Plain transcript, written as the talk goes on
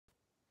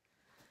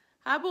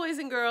Hi boys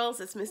and girls,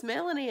 it's Miss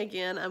Melanie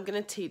again. I'm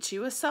going to teach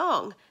you a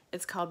song.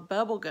 It's called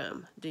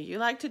Bubblegum. Do you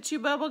like to chew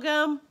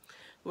bubblegum?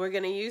 We're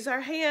going to use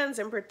our hands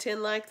and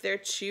pretend like they're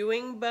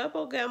chewing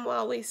bubblegum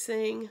while we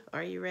sing.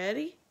 Are you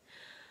ready?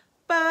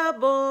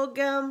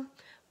 Bubblegum,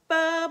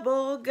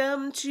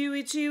 bubblegum,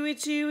 chewy, chewy,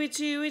 chewy,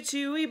 chewy,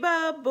 chewy,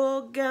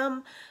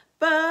 bubblegum,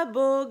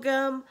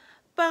 bubblegum,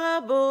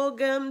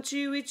 bubblegum,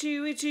 chewy,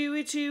 chewy,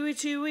 chewy, chewy,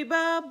 chewy,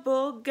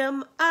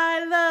 bubblegum.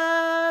 I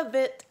love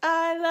it,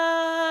 I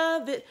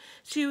love it.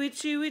 Chewy,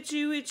 chewy,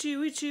 chewy,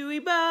 chewy, chewy,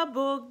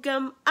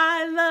 bubblegum.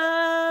 I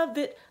love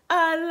it,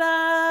 I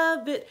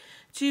love it.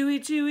 Chewy,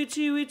 chewy,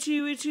 chewy,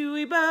 chewy,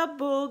 chewy,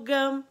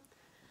 bubblegum.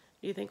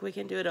 You think we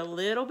can do it a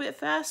little bit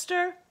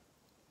faster?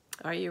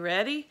 Are you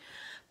ready?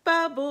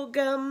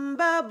 Bubblegum,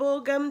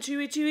 bubblegum,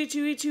 chewy, chewy,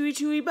 chewy, chewy,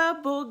 chewy,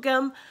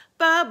 bubblegum,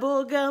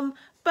 bubblegum,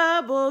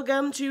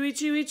 bubblegum, chewy,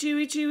 chewy,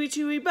 chewy, chewy,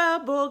 chewy,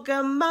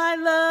 bubblegum. I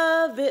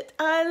love it,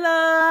 I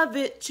love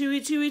it.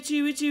 Chewy, chewy,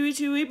 chewy, chewy,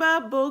 chewy,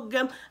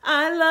 bubblegum.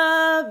 I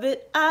love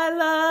it, I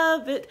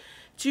love it.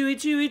 Chewy,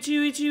 chewy,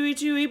 chewy, chewy,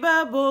 chewy,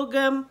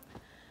 bubblegum.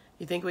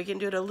 You think we can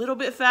do it a little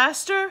bit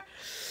faster?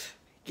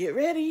 Get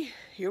ready,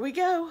 here we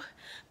go.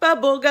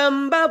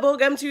 Bubblegum,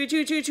 bubblegum, chew,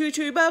 chew, chew, chew,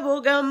 chew,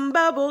 bubblegum,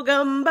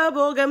 bubblegum,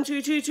 bubblegum,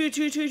 chew, chew, chew,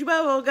 chew, chew,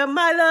 bubblegum.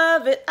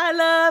 I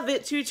love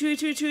it, chew, chew,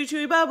 chew, chew,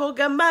 chew,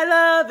 bubblegum. I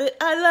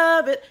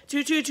love it,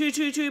 chew, chew, chew,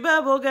 chew, chew,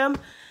 bubblegum.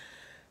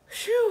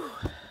 Phew.